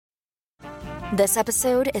This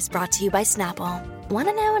episode is brought to you by Snapple. Want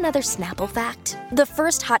to know another Snapple fact? The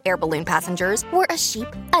first hot air balloon passengers were a sheep,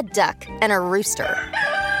 a duck, and a rooster.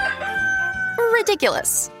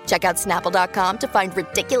 Ridiculous. Check out Snapple.com to find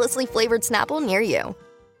ridiculously flavored Snapple near you.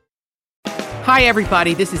 Hi,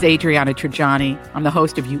 everybody. This is Adriana Trajani. I'm the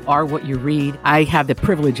host of You Are What You Read. I have the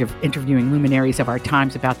privilege of interviewing luminaries of our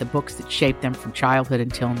times about the books that shaped them from childhood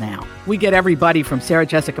until now. We get everybody from Sarah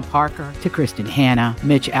Jessica Parker to Kristen Hanna,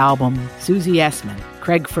 Mitch Albom, Susie Essman,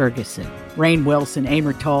 Craig Ferguson, Rainn Wilson,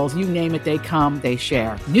 Amor Tolls, you name it, they come, they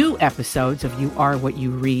share. New episodes of You Are What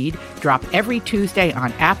You Read drop every Tuesday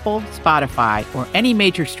on Apple, Spotify, or any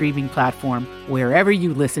major streaming platform wherever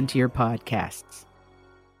you listen to your podcasts.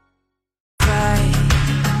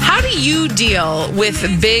 How do you deal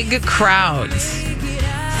with big crowds?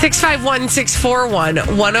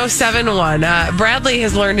 651-641-1071. Bradley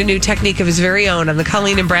has learned a new technique of his very own on the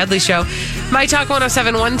Colleen and Bradley Show. My Talk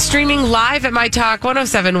 1071, streaming live at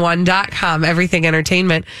mytalk1071.com. Everything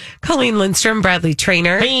Entertainment. Colleen Lindstrom, Bradley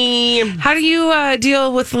Trainer. Hey. How do you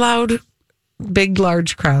deal with loud, big,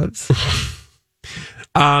 large crowds?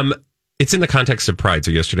 It's in the context of Pride.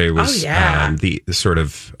 So yesterday was the sort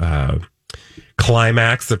of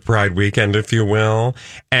climax of Pride weekend, if you will.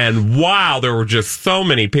 And wow, there were just so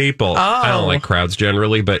many people. I don't like crowds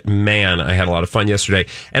generally, but man, I had a lot of fun yesterday.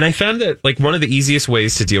 And I found that like one of the easiest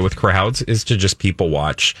ways to deal with crowds is to just people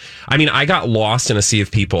watch. I mean, I got lost in a sea of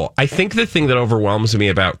people. I think the thing that overwhelms me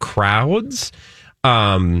about crowds,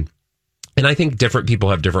 and I think different people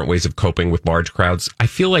have different ways of coping with large crowds. I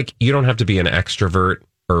feel like you don't have to be an extrovert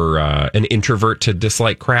or an introvert to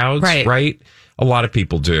dislike crowds, right? A lot of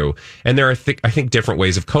people do. And there are, I think, different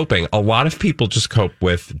ways of coping. A lot of people just cope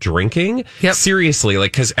with drinking. Yep. Seriously,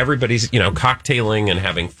 like, because everybody's, cocktailing and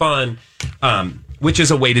having fun, which is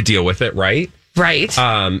a way to deal with it, right? Right.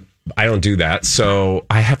 I don't do that. So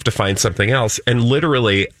I have to find something else. And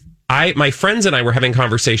literally, my friends and I were having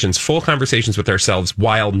full conversations with ourselves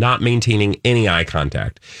while not maintaining any eye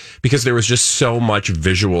contact because there was just so much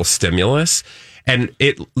visual stimulus. And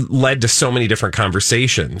it led to so many different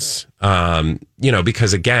conversations,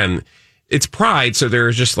 because, again, it's Pride. So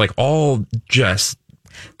there's just like all just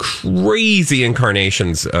crazy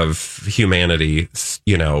incarnations of humanity,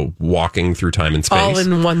 walking through time and space. All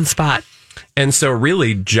in one spot. And so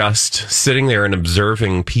really just sitting there and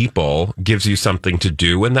observing people gives you something to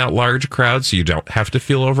do in that large crowd so you don't have to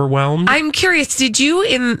feel overwhelmed. I'm curious, did you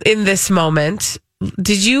in this moment,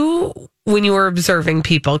 when you were observing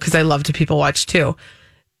people, because I love to people watch too,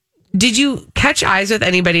 did you catch eyes with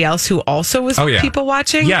anybody else who also was people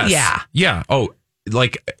watching? Yes. Yeah. Oh,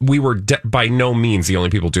 like we were by no means the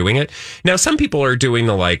only people doing it. Now, some people are doing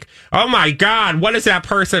the like, oh my God, what is that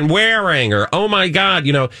person wearing? Or, oh my God,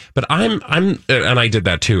 but I'm, and I did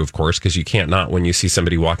that too, of course, because you can't not when you see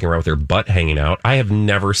somebody walking around with their butt hanging out. I have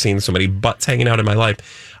never seen so many butts hanging out in my life.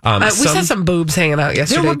 We saw some boobs hanging out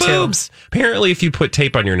yesterday, there were boobs. Too. Apparently, if you put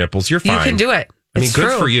tape on your nipples, you're fine. You can do it. It's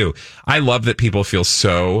good for you. I love that people feel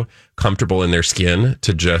so comfortable in their skin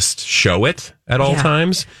to just show it at all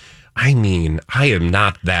times. I mean, I am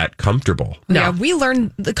not that comfortable. No. Yeah, we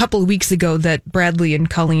learned a couple of weeks ago that Bradley and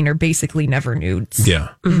Colleen are basically never nudes. Yeah.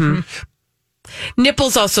 Mm-hmm.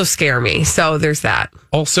 Nipples also scare me, so there's that.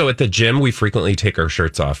 Also, at the gym, we frequently take our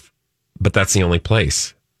shirts off, but that's the only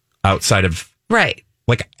place outside of... Right.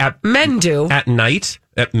 Like men do. At night?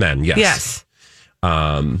 At men, yes. Yes.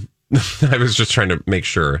 I was just trying to make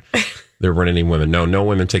sure there weren't any women. No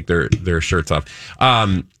women take their shirts off.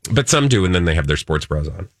 But some do, and then they have their sports bras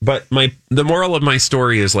on. But the moral of my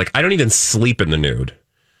story is like, I don't even sleep in the nude.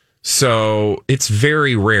 So it's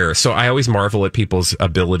very rare. So I always marvel at people's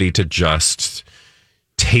ability to just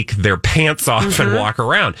take their pants off and walk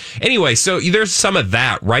around. Anyway, so there's some of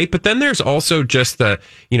that, right? But then there's also just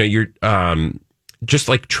you're just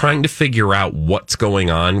like trying to figure out what's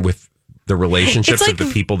going on with the relationships of the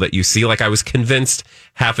people that you see. Like I was convinced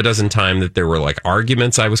half a dozen times that there were like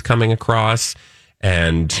arguments I was coming across.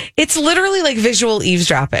 And it's literally like visual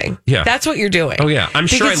eavesdropping. Yeah. That's what you're doing. Oh, yeah. I'm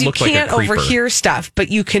sure I look like a creeper. You can't overhear stuff,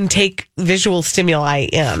 but you can take visual stimuli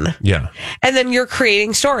in. Yeah. And then you're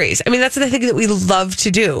creating stories. I mean, that's the thing that we love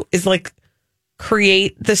to do is like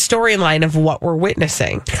create the storyline of what we're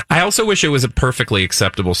witnessing. I also wish it was a perfectly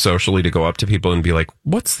acceptable socially to go up to people and be like,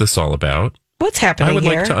 what's this all about? What's happening I would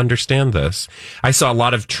here? like to understand this. I saw a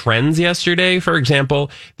lot of trends yesterday. For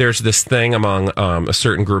example, there's this thing among a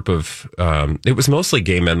certain group of, it was mostly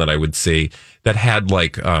gay men that I would see that had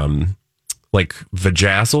like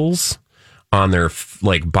vajazzles on their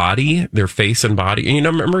like body, their face and body. And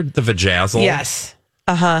remember the vajazzle? Yes.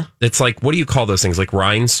 Uh-huh. It's like, what do you call those things? Like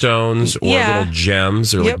rhinestones or little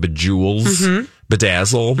gems or like bejewels. Mm-hmm.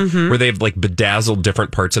 Bedazzle, where they've like bedazzled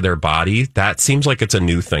different parts of their body. That seems like it's a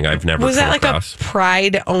new thing I've never Was come that like across. a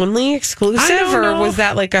Pride only exclusive, or was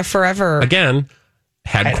that like a forever? Again,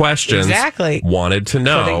 had questions. Exactly. Wanted to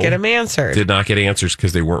know. Couldn't get them answered. Did not get answers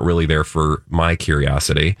because they weren't really there for my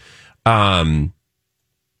curiosity.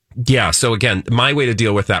 Yeah, so again, my way to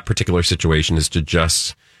deal with that particular situation is to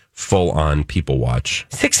just full on people watch.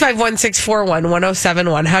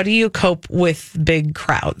 651-641-1071. How do you cope with big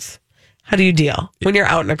crowds? How do you deal when you're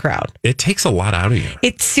out in a crowd? It takes a lot out of you.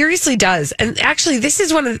 It seriously does. And actually, this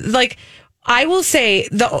is one of, like, I will say,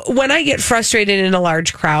 when I get frustrated in a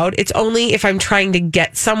large crowd, it's only if I'm trying to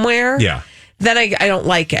get somewhere. Yeah. Then I don't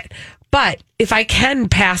like it. But if I can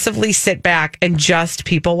passively sit back and just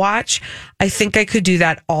people watch, I think I could do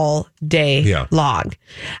that all day long.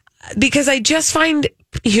 Because I just find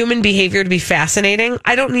human behavior to be fascinating.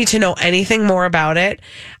 I don't need to know anything more about it.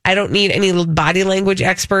 I don't need any body language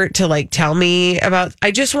expert to like tell me about.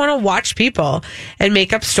 I just want to watch people and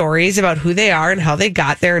make up stories about who they are and how they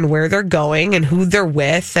got there and where they're going and who they're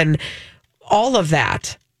with and all of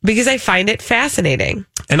that, because I find it fascinating.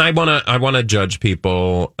 And I want to judge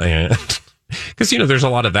people, and because there's a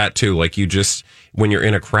lot of that too. Like, you just, when you're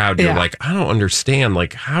in a crowd, you're like, I don't understand.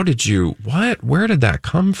 Like, how did you? What? Where did that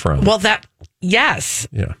come from? Well, yes.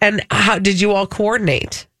 Yeah. And how did you all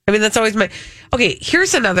coordinate? I mean, that's always my. Okay,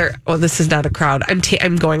 here's another. Oh, this is not a crowd.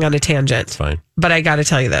 I'm going on a tangent. It's fine. But I got to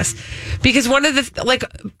tell you this, because one of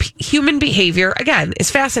the human behavior again is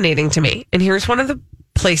fascinating to me, and here's one of the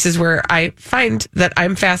places where I find that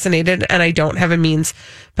I'm fascinated and I don't have a means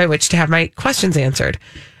by which to have my questions answered.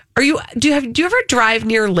 Do you ever drive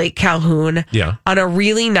near Lake Calhoun on a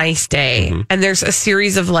really nice day and there's a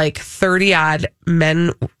series of like 30 odd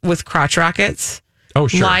men with crotch rockets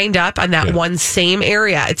lined up on that one same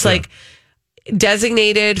area? It's like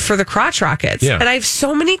designated for the crotch rockets. Yeah. And I have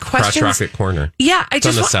so many questions. Crotch rocket corner. Yeah. On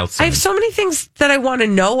the south side. I have so many things that I want to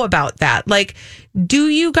know about that. Like, do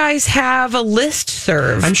you guys have a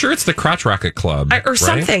listserv? I'm sure it's the Crotch Rocket Club. Or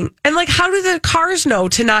something. Right? And like, how do the cars know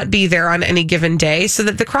to not be there on any given day so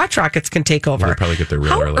that the crotch rockets can take over? They probably get there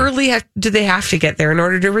real early. How early do they have to get there in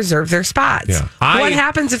order to reserve their spots? Yeah. What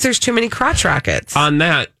happens if there's too many crotch rockets? On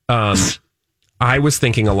that, I was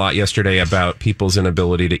thinking a lot yesterday about people's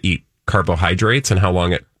inability to eat carbohydrates and how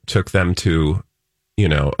long it took them to,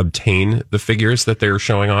 obtain the figures that they're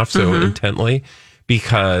showing off so intently,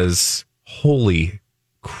 because holy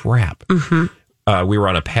crap. We were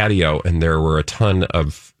on a patio and there were a ton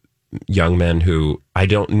of young men who I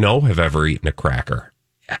don't know have ever eaten a cracker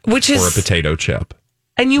or a potato chip.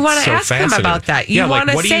 And you want to ask them about that. You want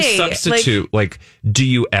to what do you substitute? Like, do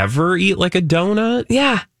you ever eat like a donut?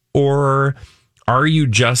 Yeah. Or are you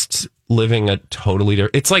just living a totally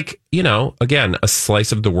different... It's like, again, a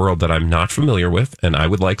slice of the world that I'm not familiar with, and I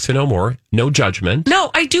would like to know more. No judgment.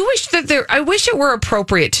 No, I do wish I wish it were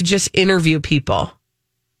appropriate to just interview people.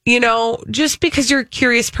 Just because you're a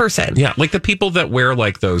curious person. Yeah, like the people that wear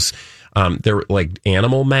like those, they're like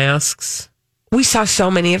animal masks. We saw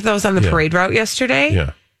so many of those on the parade route yesterday.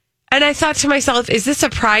 Yeah. And I thought to myself, is this a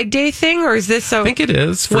Pride Day thing, or is this I think it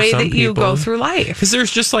is for way some that people. you go through life? Because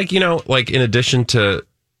there's just like, like in addition to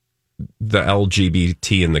the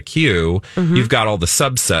LGBT and the Q, you've got all the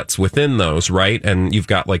subsets within those, right? And you've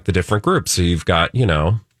got like the different groups. So you've got,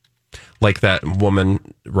 like that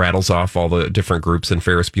woman rattles off all the different groups in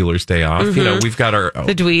Ferris Bueller's Day Off. We've got our...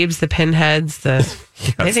 The dweebs, the pinheads,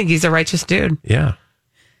 yes. I think he's a righteous dude. Yeah.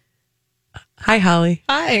 Hi, Holly.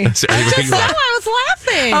 Hi. I just I was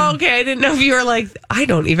laughing. Oh, okay, I didn't know if you were like, I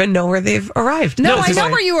don't even know where they've arrived. No, I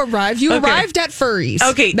know where you arrived. You arrived at Furries.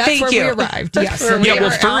 Okay, that's where we arrived. Yes.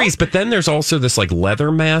 Furries, but then there's also this like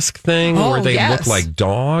leather mask thing where they look like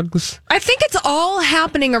dogs. I think it's all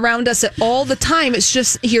happening around us all the time. It's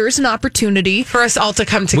just, here's an opportunity for us all to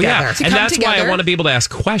come together. And that's why I want to be able to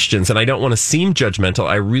ask questions, and I don't want to seem judgmental.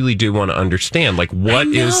 I really do want to understand, like, what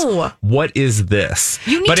is this?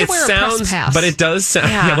 You need to wear a press pass. But it does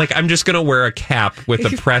sound like I'm just going to wear a cap with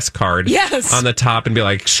a press card on the top and be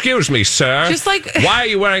like, excuse me, sir. Just like, why are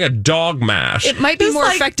you wearing a dog mask? It might be more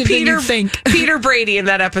effective than you think. Peter Brady in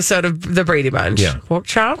that episode of The Brady Bunch. Yeah. Pork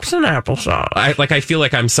chops and applesauce. I feel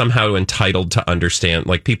like I'm somehow entitled to understand.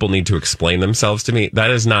 Like, people need to explain themselves to me.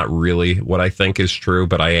 That is not really what I think is true,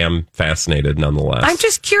 but I am fascinated nonetheless. I'm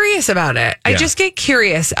just curious about it. I just get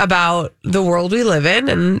curious about the world we live in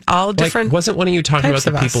and all different. Like, wasn't one of you talking about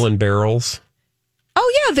the people in barrels?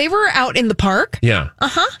 Oh, yeah, they were out in the park. Yeah.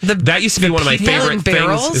 That used to be one of my favorite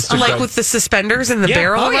barrels, things. With the suspenders and the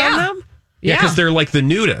barrel around them? Yeah, because they're like the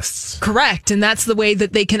nudists. Correct, and that's the way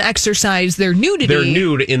that they can exercise their nudity. They're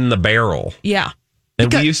nude in the barrel. Yeah.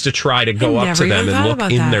 And we used to try to go up to them and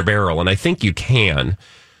look in their barrel. And I think you can.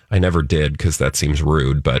 I never did because that seems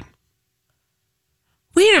rude, but...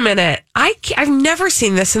 Wait a minute. I've never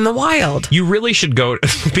seen this in the wild. You really should go,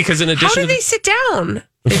 because in addition... How do they sit down?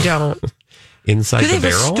 They don't. Inside the barrel? Do they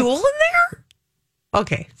have a stool in there?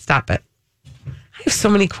 Okay, stop it. I have so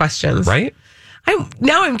many questions. Right?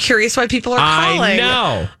 I'm curious why people are calling. I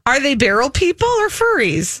know. Are they barrel people or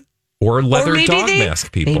furries? Or leather dog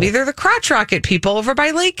mask people. Maybe they're the crotch rocket people over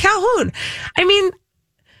by Lake Calhoun. I mean...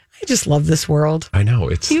 I just love this world. I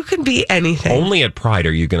know. You can be anything. Only at Pride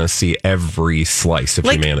are you going to see every slice of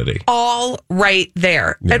humanity. All right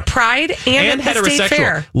there. Yeah. At Pride and at the State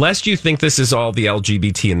Fair. Lest you think this is all the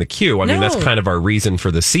LGBT and the Q. I mean, that's kind of our reason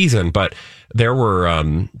for the season. But there was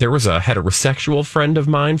a heterosexual friend of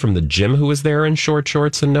mine from the gym who was there in short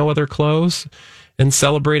shorts and no other clothes and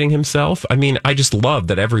celebrating himself. I mean, I just love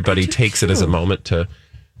that everybody takes it as a moment to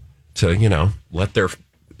let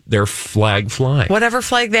their flag fly. Whatever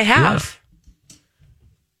flag they have. Yeah.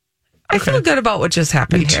 I feel good about what just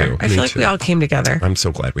happened here. I feel like we all came together. I'm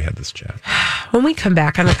so glad we had this chat. When we come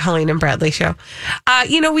back on the Colleen and Bradley show,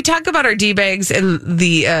 we talk about our D-bags in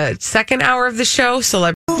the second hour of the show.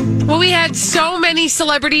 Well, we had so many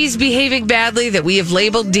celebrities behaving badly that we have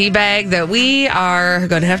labeled D-bag that we are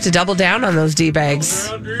going to have to double down on those D-bags.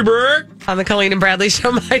 On the Colleen and Bradley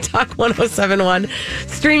show, My Talk 1071.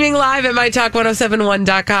 Streaming live at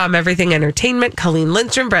MyTalk1071.com. Everything Entertainment. Colleen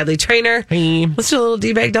Lindstrom, Bradley Trainer. Hey. Let's do a little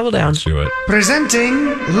D-bag double down. Let's do it.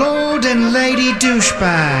 Presenting Lord and Lady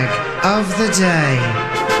Douchebag of the Day.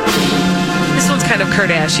 This one's kind of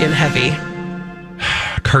Kardashian heavy.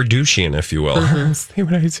 Kardashian, if you will. Mm-hmm. See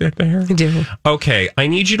what I said there? I do. Okay, I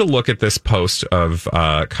need you to look at this post of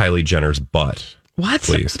Kylie Jenner's butt. What?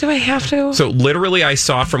 Please. Do I have to? So literally I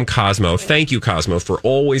saw from Cosmo, thank you Cosmo for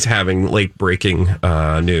always having late breaking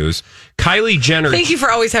news. Kylie Jenner. Thank you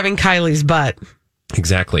for always having Kylie's butt.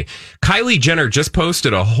 Exactly. Kylie Jenner just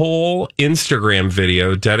posted a whole Instagram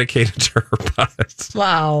video dedicated to her butt.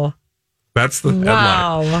 Wow. That's the headline.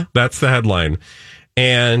 Wow. That's the headline.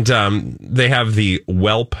 And they have the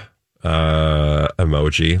whelp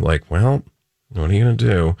emoji. Like, well, what are you going to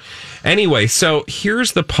do? Anyway, so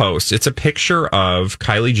here's the post. It's a picture of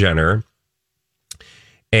Kylie Jenner.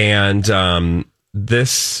 And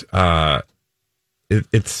this,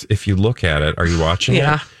 it's if you look at it, are you watching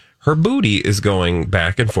it? Her booty is going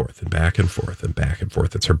back and forth and back and forth and back and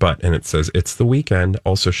forth. It's her butt. And it says, it's the weekend.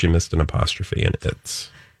 Also, she missed an apostrophe and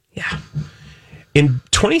it's. Yeah. In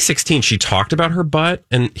 2016, she talked about her butt,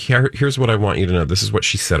 and here's what I want you to know. This is what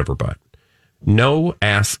she said of her butt. No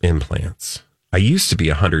ass implants. I used to be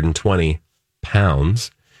 120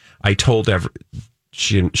 pounds. I told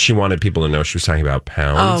she wanted people to know she was talking about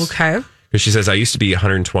pounds. Oh, okay. Because she says, I used to be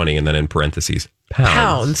 120, and then in parentheses,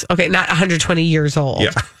 pounds. Okay, not 120 years old.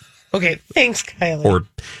 Yeah. Okay, thanks, Kylie. Or,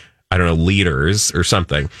 I don't know, liters or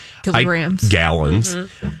something. Kilograms. Gallons.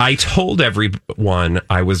 Mm-hmm. I told everyone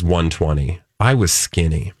I was 120. I was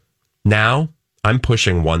skinny. Now I'm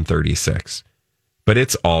pushing 136, but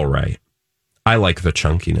it's all right. I like the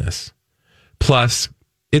chunkiness. Plus,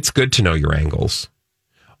 it's good to know your angles.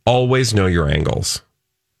 Always know your angles.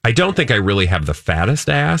 I don't think I really have the fattest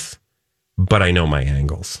ass, but I know my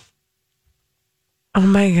angles. Oh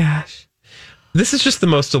my gosh. This is just the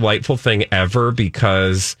most delightful thing ever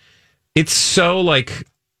because it's so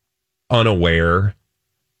unaware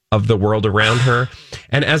of the world around her.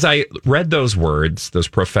 And as I read those words, those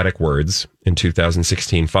prophetic words in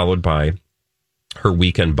 2016, followed by her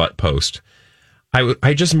weekend butt post,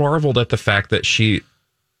 I just marveled at the fact that she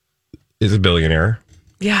is a billionaire.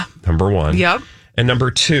 Yeah. Number one. Yep. And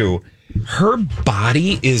number two, her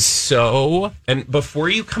body is so, and before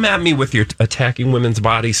you come at me with your attacking women's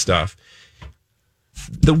body stuff,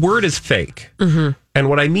 the word is fake. Mm-hmm. And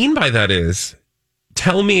what I mean by that is,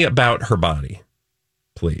 tell me about her body.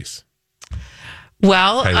 Please.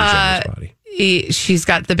 Well, she's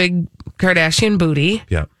got the big Kardashian booty.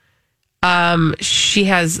 Yeah. She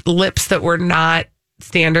has lips that were not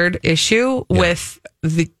standard issue with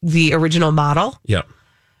the original model. Yeah.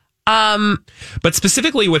 But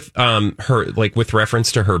specifically with her, with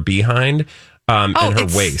reference to her behind and her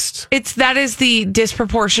waist. That is the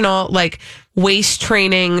disproportional waist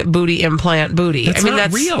training booty implant booty. That's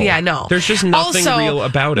not real. Yeah, no. There's just nothing real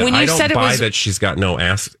about it. I don't buy that she's got no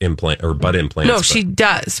ass implant or butt implants. No, she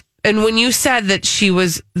does. And when you said that she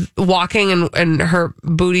was walking and her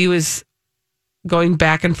booty was going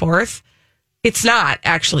back and forth, it's not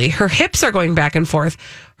actually. Her hips are going back and forth.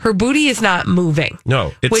 Her booty is not moving.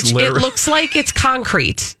 No, it looks like it's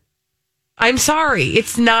concrete. I'm sorry.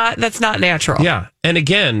 It's not. That's not natural. Yeah. And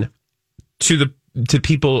again, to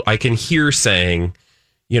people I can hear saying,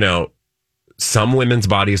 some women's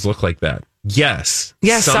bodies look like that. Yes.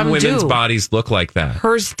 Some women's bodies look like that.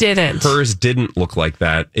 Hers didn't. Hers didn't look like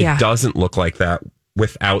that. It doesn't look like that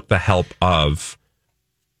without the help of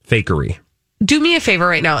fakery. Do me a favor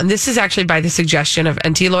right now, and this is actually by the suggestion of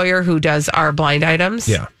NT Lawyer, who does our blind items.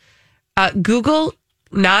 Yeah. Google,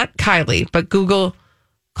 not Kylie, but Google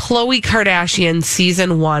Khloe Kardashian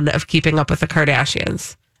season 1 of Keeping Up with the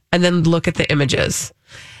Kardashians, and then look at the images.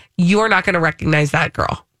 You are not going to recognize that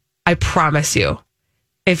girl. I promise you.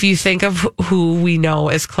 If you think of who we know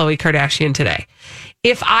as Khloe Kardashian today.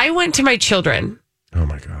 If I went to my children, oh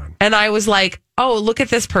my God, and I was like, oh, look at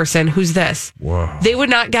this person, who's this? Whoa. They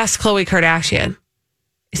would not guess Khloe Kardashian.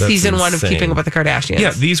 That's season insane. 1 of Keeping Up with the Kardashians.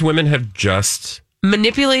 Yeah, these women have just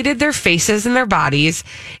manipulated their faces and their bodies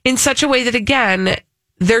in such a way that, again,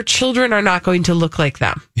 their children are not going to look like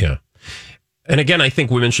them. Yeah. And again, I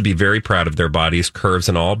think women should be very proud of their bodies, curves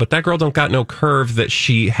and all, but that girl don't got no curve that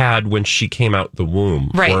she had when she came out the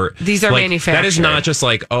womb. Right. Or, these are manufactured. That is not just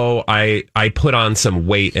like, oh, I put on some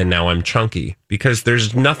weight and now I'm chunky, because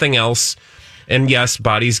there's nothing else. And yes,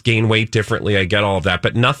 bodies gain weight differently. I get all of that,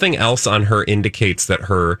 but nothing else on her indicates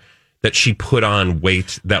that she put on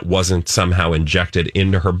weight that wasn't somehow injected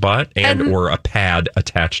into her butt or a pad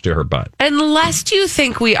attached to her butt. Unless you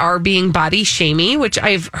think we are being body shamey, which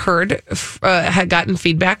I've heard, had gotten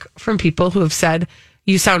feedback from people who have said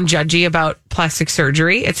you sound judgy about plastic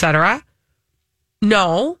surgery, etc.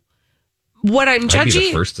 No. What I'm judgy... I'd be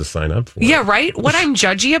the first to sign up for it. Yeah, right? What I'm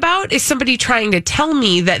judgy about is somebody trying to tell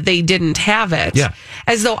me that they didn't have it. Yeah.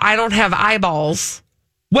 As though I don't have eyeballs.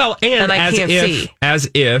 Well, and I can't see. As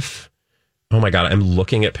if... Oh my God, I'm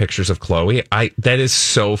looking at pictures of Khloe. That is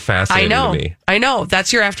so fascinating to me. I know.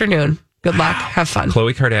 That's your afternoon. Good luck. Have fun.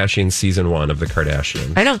 Khloe Kardashian, season 1 of The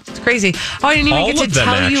Kardashians. I know. It's crazy. Oh, I didn't even get to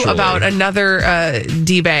tell you about another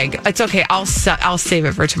D-bag. It's okay. I'll save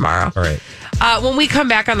it for tomorrow. All right. When we come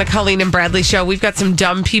back on the Colleen and Bradley show, we've got some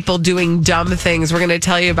dumb people doing dumb things. We're going to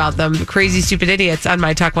tell you about them. Crazy, stupid idiots on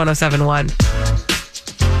My Talk 107.1.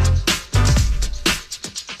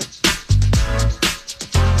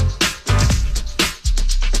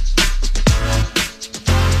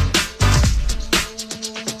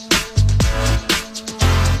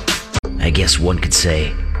 I guess one could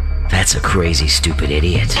say, that's a crazy, stupid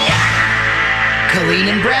idiot. Colleen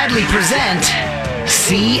and Bradley present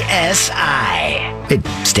CSI. It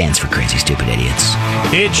stands for Crazy, Stupid Idiots.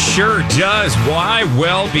 It sure does. Why?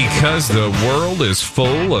 Well, because the world is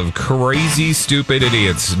full of crazy, stupid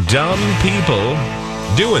idiots. Dumb people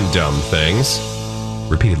doing dumb things.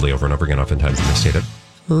 Repeatedly over and over again, oftentimes in the state of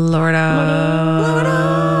Florida.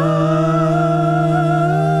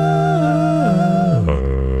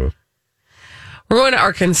 We're going to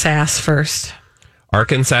Arkansas first.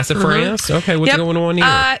 Arkansas for us? Okay, what's going on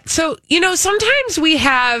here? So, sometimes we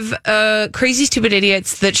have crazy, stupid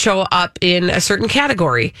idiots that show up in a certain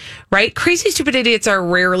category, right? Crazy, stupid idiots are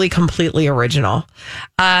rarely completely original.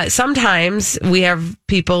 Sometimes we have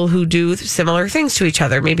people who do similar things to each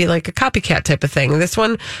other, maybe like a copycat type of thing. This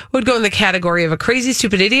one would go in the category of a crazy,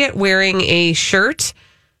 stupid idiot wearing a shirt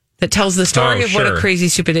that tells the story of what a crazy,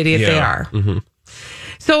 stupid idiot they are. Mm-hmm.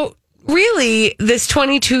 So, really, this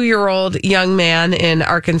 22-year-old young man in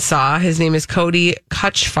Arkansas, his name is Cody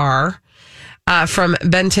Kuchfar from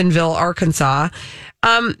Bentonville, Arkansas.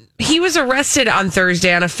 He was arrested on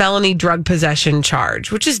Thursday on a felony drug possession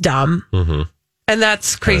charge, which is dumb. Mm-hmm. And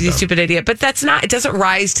that's crazy, stupid idiot. But it doesn't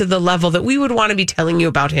rise to the level that we would want to be telling you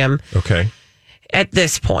about him at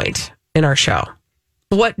this point in our show.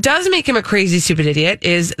 What does make him a crazy, stupid idiot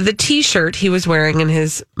is the T-shirt he was wearing in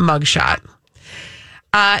his mugshot.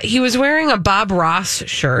 He was wearing a Bob Ross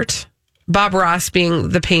shirt. Bob Ross being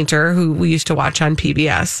the painter who we used to watch on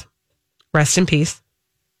PBS. Rest in peace.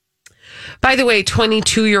 By the way,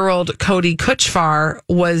 22-year-old Cody Kuchfar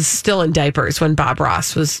was still in diapers when Bob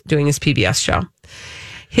Ross was doing his PBS show.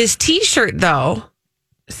 His T-shirt, though,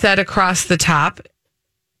 said across the top,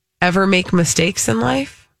 "Ever make mistakes in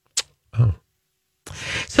life?" Oh.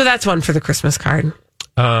 So that's one for the Christmas card.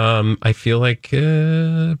 I feel like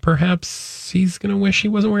perhaps he's going to wish he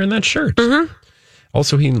wasn't wearing that shirt. Mm-hmm.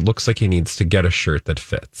 Also, he looks like he needs to get a shirt that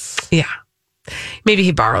fits. Yeah. Maybe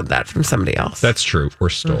he borrowed that from somebody else. That's true.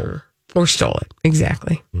 Or stole. Mm-hmm. Or stole it.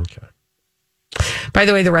 Exactly. Okay. By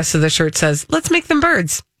the way, the rest of the shirt says, "Let's make them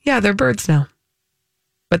birds." Yeah, they're birds now.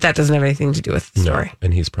 But that doesn't have anything to do with the story.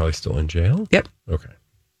 And he's probably still in jail? Yep. Okay.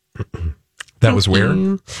 That was where?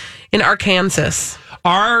 In Arkansas.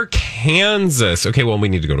 Arkansas. Okay, well, we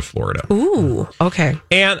need to go to Florida. Ooh, okay.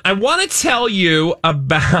 And I want to tell you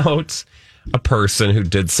about a person who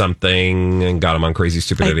did something and got him on Crazy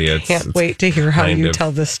Stupid Idiots. I can't wait to hear how you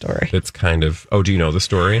tell this story. It's kind of, do you know the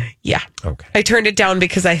story? Yeah. Okay. I turned it down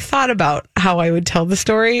because I thought about how I would tell the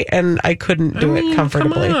story and I couldn't do it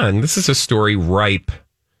comfortably. Come on. This is a story ripe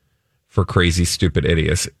for Crazy Stupid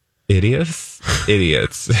Idiots. Idiots?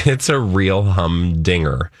 It's a real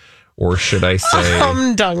humdinger. Or should I say...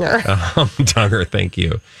 humdunger. A humdunger, thank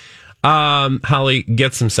you. Holly,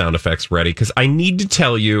 get some sound effects ready because I need to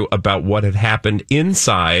tell you about what had happened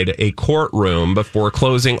inside a courtroom before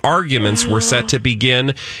closing arguments were set to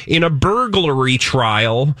begin in a burglary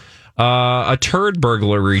trial, a turd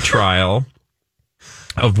burglary trial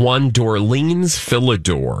of one Dorleans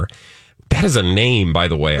Philidor. That is a name, by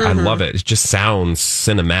the way. I love it. It just sounds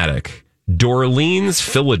cinematic. Dorleans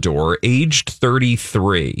Philidor, aged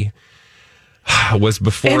 33. Was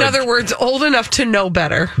before, in other words, old enough to know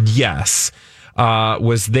better. Yes,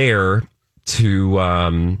 was there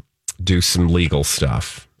to do some legal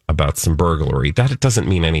stuff about some burglary. That it doesn't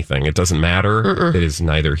mean anything. It doesn't matter. It is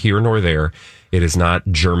neither here nor there. It is not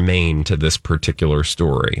germane to this particular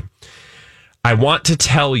story. I want to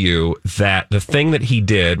tell you that the thing that he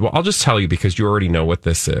did. Well, I'll just tell you because you already know what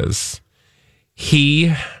this is.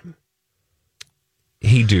 He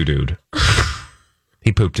doo-dooed.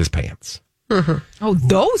 He pooped his pants. Oh,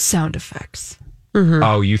 those sound effects.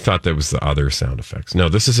 Oh, you thought that was the other sound effects. No,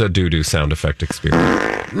 this is a doo-doo sound effect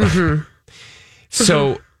experience.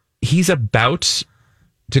 So he's about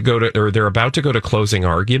to go to, or they're about to go to closing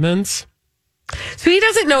arguments. So he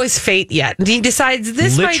doesn't know his fate yet. He decides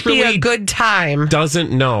this might be a good time.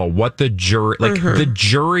 Doesn't know what the jury, the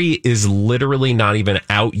jury is literally not even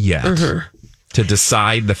out yet to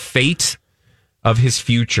decide the fate of his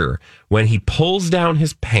future when he pulls down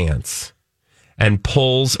his pants and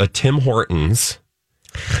pulls a Tim Hortons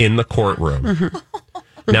in the courtroom.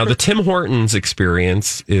 Now, the Tim Hortons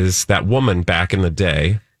experience is that woman back in the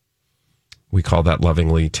day. We call that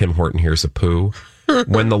lovingly Tim Horton Here's a Poo.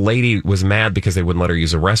 When the lady was mad because they wouldn't let her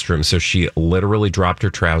use a restroom, so she literally dropped her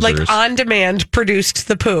trousers. Like on demand, produced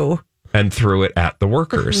the poo. And threw it at the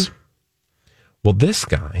workers. Well, this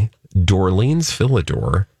guy, Dorleans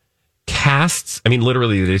Philidor,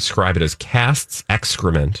 literally they describe it as casts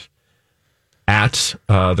excrement at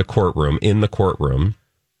the courtroom, in the courtroom.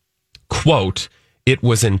 Quote, it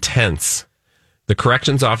was intense. The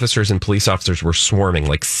corrections officers and police officers were swarming,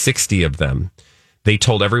 like 60 of them. They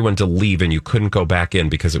told everyone to leave and you couldn't go back in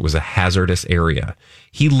because it was a hazardous area.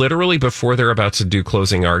 He literally, before they're about to do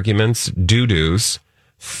closing arguments, doo-doos,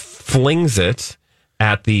 flings it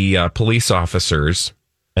at the police officers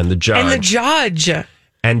and the judge. And the judge.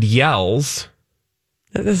 And yells.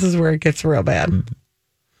 This is where it gets real bad.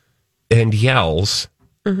 And yells.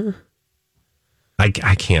 I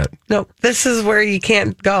can't. No, this is where you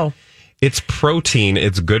can't go. It's protein.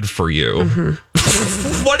 It's good for you.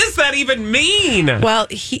 What does that even mean? Well,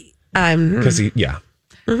 because yes.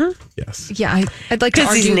 Yeah, I'd like to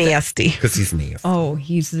argue he's nasty. Because he's nasty. Oh,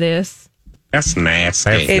 he's this. That's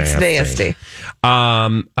nasty. It's nasty.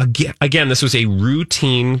 Again, this was a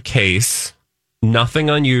routine case. Nothing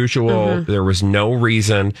unusual. There was no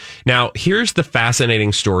reason. Now, here's the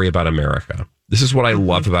fascinating story about America. This is what I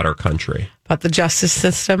love about our country. About the justice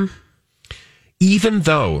system. Even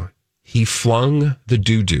though he flung the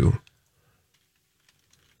doo-doo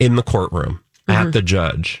in the courtroom at the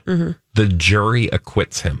judge, the jury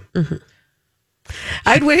acquits him.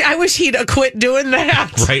 I wish he'd acquit doing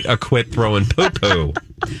that. Right? Acquit throwing poo-poo.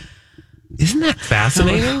 Isn't that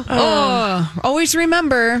fascinating? Always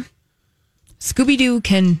remember, Scooby-Doo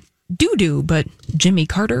can doo-doo, but Jimmy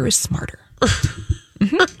Carter is smarter.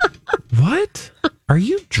 What? Are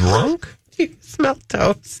you drunk? You smell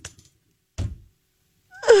toast.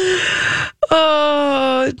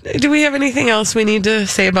 Oh, do we have anything else we need to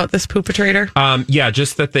say about this poopatrator? Yeah,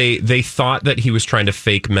 just that they thought that he was trying to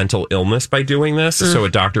fake mental illness by doing this. So a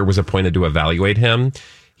doctor was appointed to evaluate him.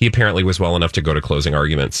 He apparently was well enough to go to closing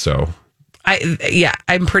arguments. So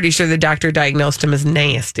I'm pretty sure the doctor diagnosed him as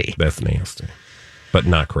nasty. That's nasty, but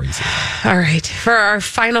not crazy. All right. For our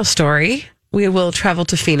final story, we will travel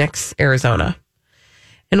to Phoenix, Arizona,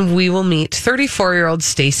 and we will meet 34-year-old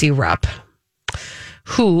Stacy Rupp,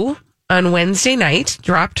 who on Wednesday night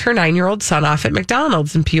dropped her 9-year-old son off at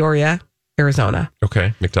McDonald's in Peoria, Arizona.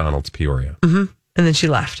 Okay, McDonald's, Peoria. And then she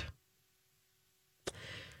left.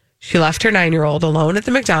 She left her 9-year-old alone at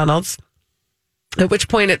the McDonald's, at which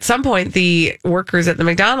point, at some point, the workers at the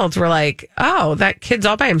McDonald's were like, oh, that kid's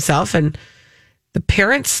all by himself, and the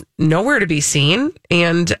parents nowhere to be seen.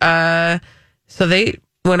 And so they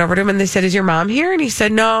went over to him and they said, is your mom here? And he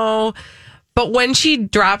said, no. But when she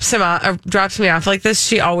drops me off like this,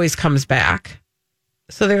 she always comes back.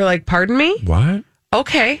 So they were like, pardon me? What?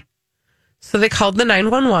 Okay. So they called the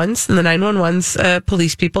 911s, and the 911's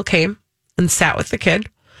police people came and sat with the kid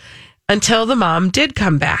until the mom did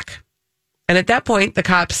come back. And at that point, the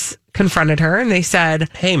cops confronted her and they said,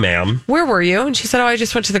 hey, ma'am, where were you? And she said, oh, I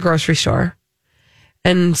just went to the grocery store.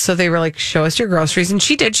 And so they were like, show us your groceries. And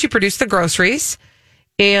she did. She produced the groceries.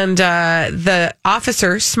 And the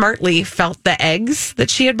officer smartly felt the eggs that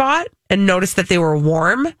she had bought and noticed that they were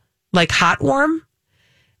warm, like hot warm.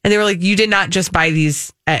 And they were like, you did not just buy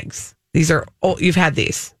these eggs. These are, you've had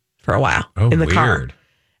these for a while in the car.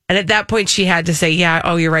 And at that point, she had to say, yeah,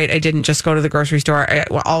 oh, you're right. I didn't just go to the grocery store. I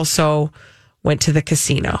also went to the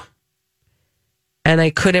casino. And I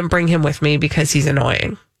couldn't bring him with me because he's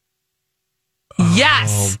annoying.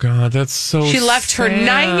 Yes. Oh, God, that's so She left her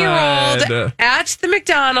 9-year-old at the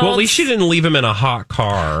McDonald's. Well, at least she didn't leave him in a hot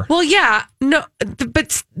car. Well, yeah. No,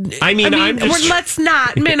 but I mean let's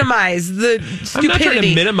not minimize the stupidity. I'm not trying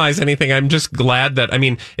to minimize anything. I'm just glad that,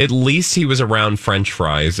 at least he was around French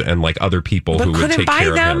fries and like other people who would take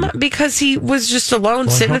care of him. Couldn't buy them because he was just alone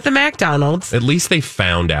sitting at the McDonald's. At least they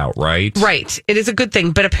found out, right? Right. It is a good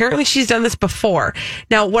thing. But apparently she's done this before.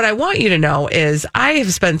 Now, what I want you to know is I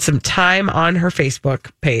have spent some time on her Facebook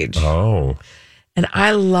page. Oh. And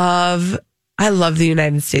I love the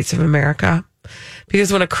United States of America.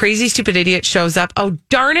 Because when a crazy, stupid idiot shows up, oh,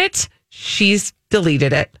 darn it, she's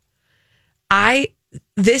deleted it.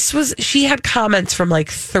 She had comments from like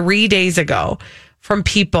 3 days ago from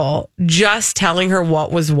people just telling her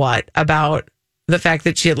what was what about the fact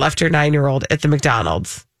that she had left her 9-year-old at the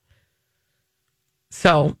McDonald's.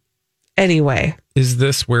 So, anyway.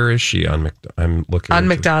 Where is she on I'm looking on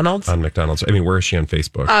McDonald's? On McDonald's. Where is she on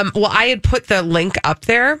Facebook? Well, I had put the link up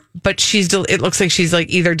there, but it looks like she's like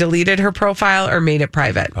either deleted her profile or made it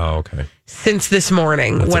private. Oh, okay. Since this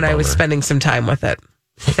morning when I was spending some time with it,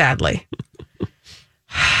 sadly.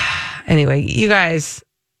 Anyway, you guys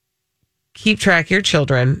keep track of your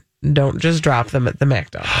children. Don't just drop them at the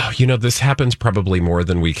McDonald's. This happens probably more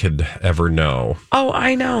than we could ever know. Oh,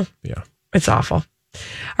 I know. Yeah. It's awful.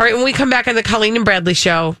 All right, when we come back on the Colleen and Bradley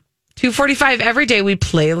Show, 2:45 every day, we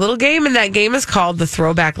play a little game, and that game is called the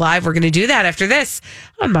Throwback Live. We're going to do that after this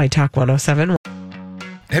on My Talk 107.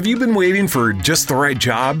 Have you been waiting for just the right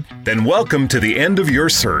job? Then welcome to the end of your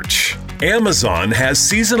search. Amazon has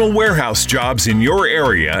seasonal warehouse jobs in your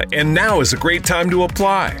area, and now is a great time to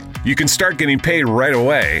apply. You can start getting paid right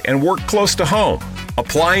away and work close to home.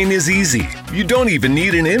 Applying is easy. You don't even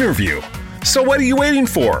need an interview. So what are you waiting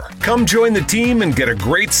for? Come join the team and get a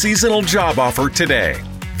great seasonal job offer today.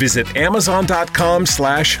 Visit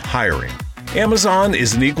Amazon.com/hiring. Amazon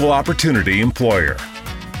is an equal opportunity employer.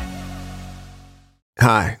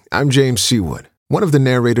 Hi, I'm James Seawood, one of the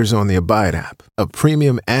narrators on the Abide app, a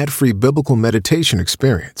premium ad-free biblical meditation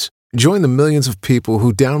experience. Join the millions of people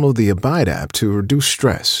who download the Abide app to reduce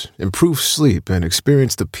stress, improve sleep, and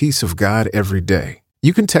experience the peace of God every day.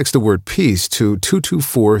 You can text the word PEACE to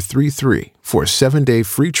 22433 for a 7-day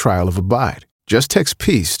free trial of Abide. Just text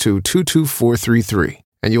PEACE to 22433,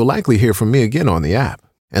 and you'll likely hear from me again on the app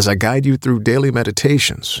as I guide you through daily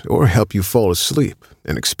meditations or help you fall asleep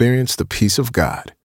and experience the peace of God.